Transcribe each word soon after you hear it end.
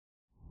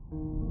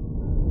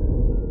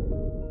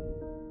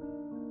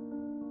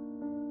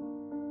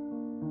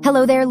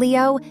Hello there,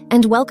 Leo,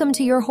 and welcome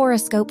to your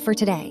horoscope for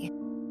today,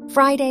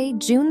 Friday,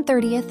 June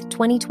 30th,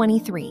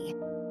 2023.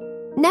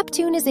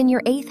 Neptune is in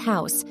your 8th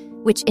house,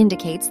 which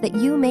indicates that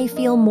you may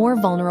feel more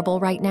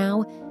vulnerable right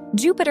now.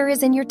 Jupiter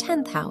is in your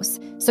 10th house,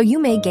 so you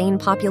may gain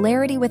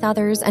popularity with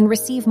others and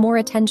receive more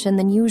attention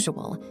than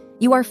usual.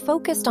 You are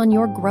focused on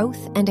your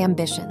growth and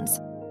ambitions.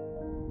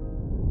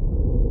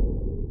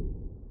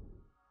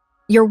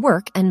 Your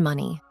work and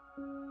money.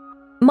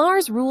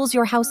 Mars rules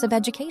your house of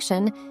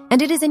education,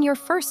 and it is in your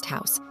 1st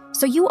house,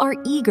 so you are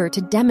eager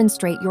to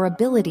demonstrate your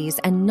abilities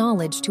and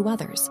knowledge to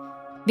others.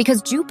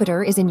 Because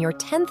Jupiter is in your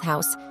 10th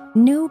house,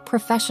 new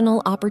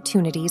professional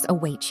opportunities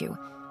await you.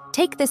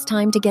 Take this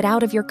time to get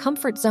out of your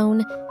comfort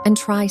zone and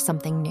try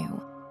something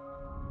new.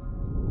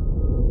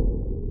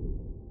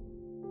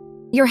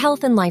 Your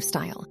health and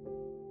lifestyle.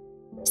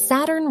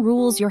 Saturn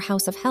rules your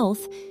house of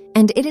health,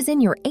 and it is in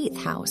your 8th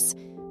house,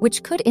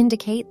 which could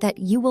indicate that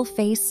you will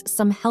face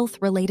some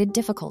health-related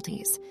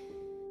difficulties.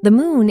 The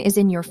moon is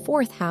in your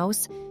 4th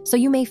house, so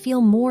you may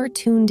feel more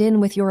tuned in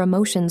with your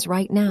emotions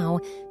right now,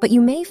 but you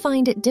may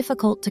find it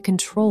difficult to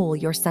control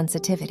your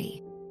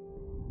sensitivity.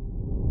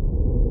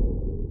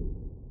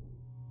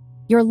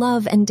 Your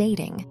love and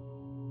dating.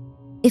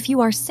 If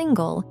you are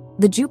single,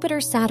 the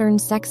Jupiter-Saturn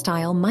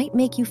sextile might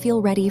make you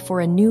feel ready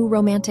for a new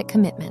romantic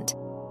commitment.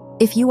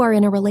 If you are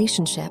in a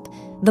relationship,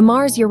 the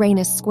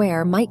Mars-Uranus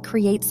square might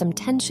create some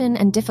tension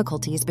and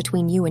difficulties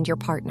between you and your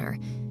partner.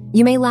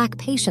 You may lack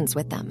patience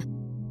with them.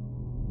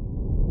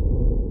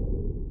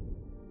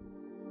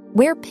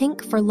 Wear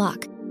pink for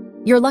luck.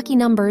 Your lucky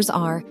numbers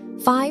are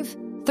 5,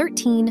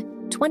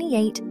 13,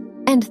 28,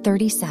 and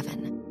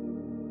 37.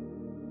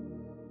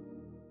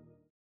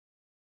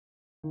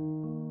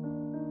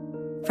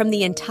 From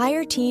the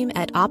entire team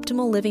at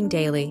Optimal Living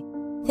Daily,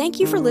 thank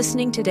you for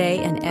listening today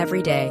and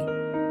every day.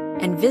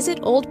 And visit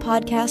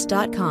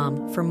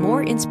oldpodcast.com for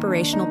more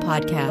inspirational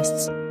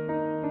podcasts.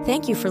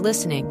 Thank you for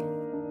listening.